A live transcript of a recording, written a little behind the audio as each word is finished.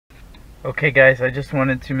Okay guys, I just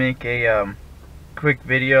wanted to make a quick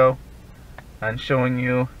video on showing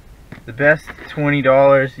you the best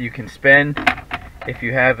 $20 you can spend if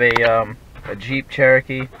you have a Jeep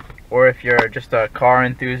Cherokee, or if you're just a car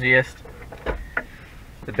enthusiast.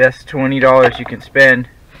 The best $20 you can spend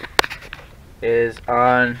is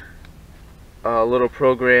on a little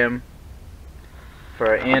program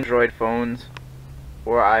for Android phones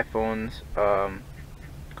or iPhones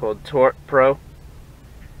called Torque Pro.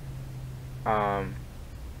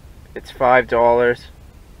 It's $5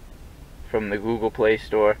 from the Google Play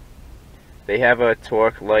Store. They have a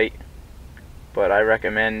Torque Lite, but I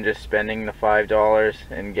recommend just spending the $5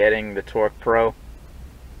 and getting the Torque Pro.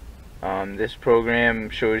 This program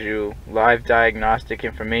shows you live diagnostic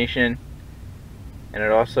information, and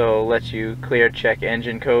it also lets you clear check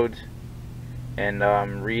engine codes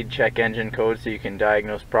and read check engine codes so you can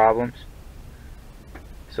diagnose problems.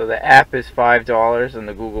 So the app is $5 in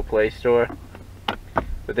the Google Play Store,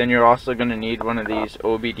 but then you're also going to need one of these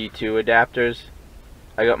OBD II adapters.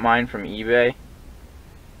 I got mine from eBay.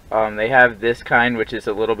 They have this kind, which is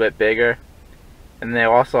a little bit bigger, and they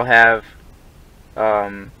also have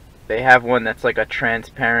one that's like a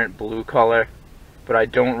transparent blue color, but I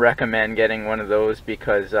don't recommend getting one of those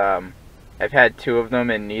because I've had two of them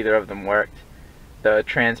and neither of them worked. The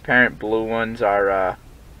transparent blue ones are a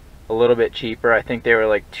little bit cheaper. I think they were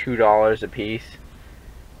like $2 a piece.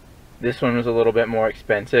 This one was a little bit more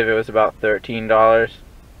expensive. It was about $13.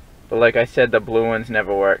 But like I said, the blue ones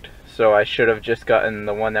never worked, so I should have just gotten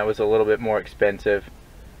the one that was a little bit more expensive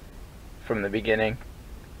from the beginning.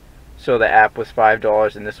 So the app was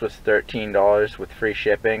 $5 and this was $13 with free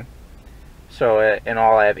shipping. So in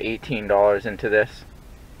all I have $18 into this.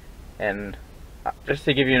 And just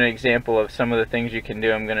to give you an example of some of the things you can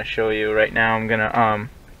do, I'm going to show you right now.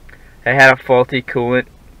 I had a faulty coolant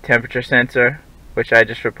temperature sensor, which I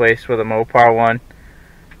just replaced with a Mopar one.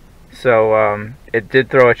 So it did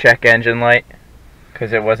throw a check engine light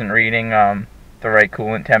because it wasn't reading the right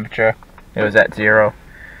coolant temperature. It was at 0.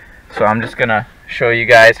 So I'm just gonna show you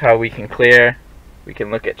guys how we can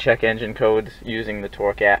look at check engine codes using the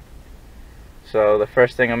Torque app. So the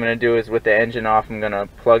first thing I'm gonna do is, with the engine off, I'm gonna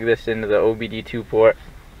plug this into the OBD2 port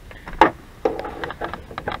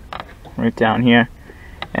right down here.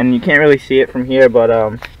 And you can't really see it from here,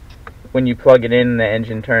 but when you plug it in and the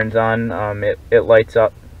engine turns on, it lights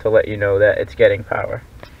up to let you know that it's getting power.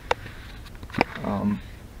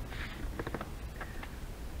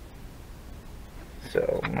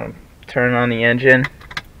 So I'm going to turn on the engine so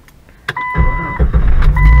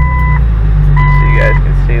you guys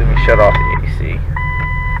can see. Let me shut off the AC.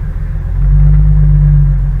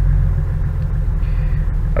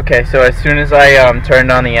 Okay, so as soon as I turned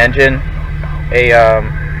on the engine, a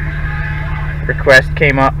request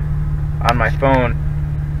came up on my phone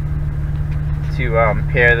to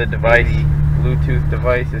pair the device. The Bluetooth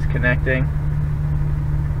device is connecting.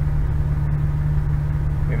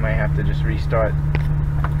 We might have to just restart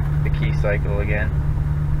the key cycle again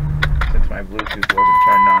since my Bluetooth wasn't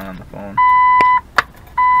turned on the phone.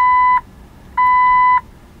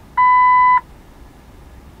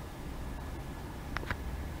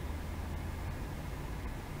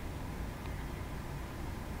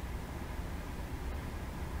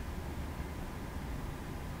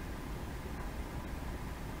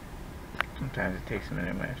 Sometimes it takes a minute.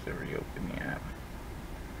 I might have to reopen the app.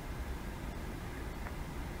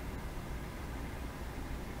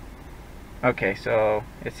 Okay, so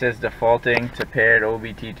it says defaulting to paired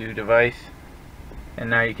OBD2 device, and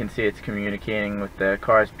now you can see it's communicating with the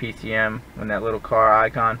car's PCM when that little car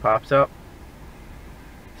icon pops up.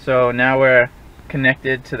 So now we're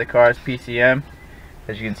connected to the car's PCM.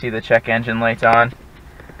 As you can see, the check engine light's on.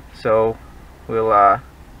 So we'll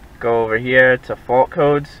go over here to fault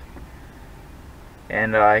codes,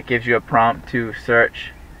 and it gives you a prompt to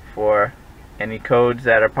search for any codes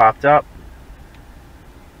that are popped up.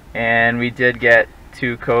 And we did get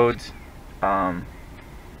 2 codes. So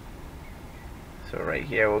right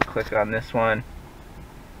here, we'll click on this one,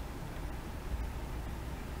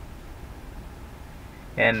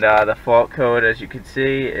 and the fault code, as you can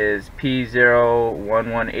see, is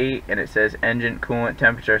P0118, and it says engine coolant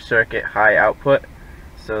temperature circuit high output.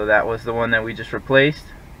 So that was the one that we just replaced.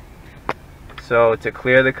 So to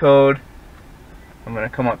clear the code, I'm going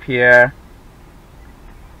to come up here,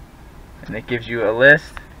 and it gives you a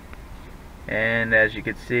list. And as you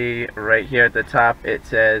can see right here at the top, it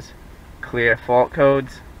says clear fault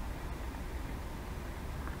codes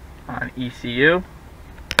on ECU,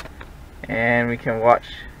 and we can watch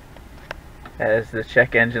as the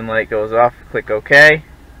check engine light goes off. Click OK,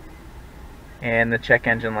 and the check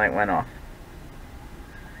engine light went off.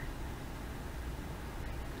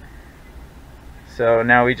 So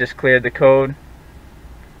now we just cleared the code.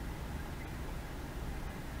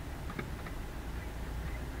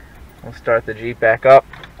 We'll start the Jeep back up.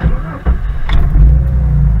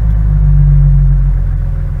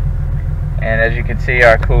 And as you can see,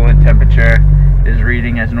 our coolant temperature is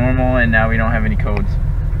reading as normal, and now we don't have any codes.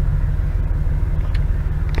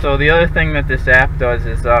 So the other thing that this app does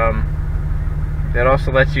is it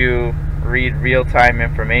also lets you read real-time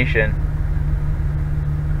information.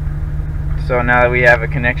 So now that we have a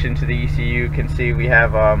connection to the ECU, you can see we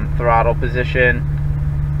have throttle position,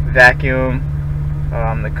 vacuum,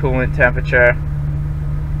 the coolant temperature,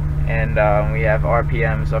 and we have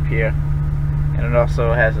RPMs up here, and it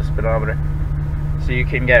also has a speedometer. So you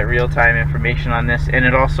can get real-time information on this, and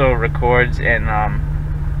it also records and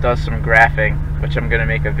does some graphing, which I'm going to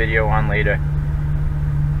make a video on later.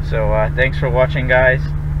 So thanks for watching, guys,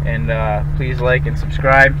 and please like and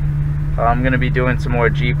subscribe. I'm going to be doing some more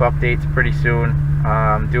Jeep updates pretty soon.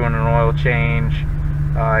 Doing an oil change.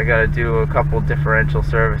 I got to do a couple differential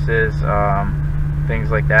services,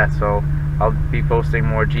 things like that. So I'll be posting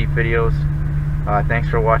more Jeep videos. Thanks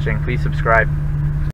for watching. Please subscribe.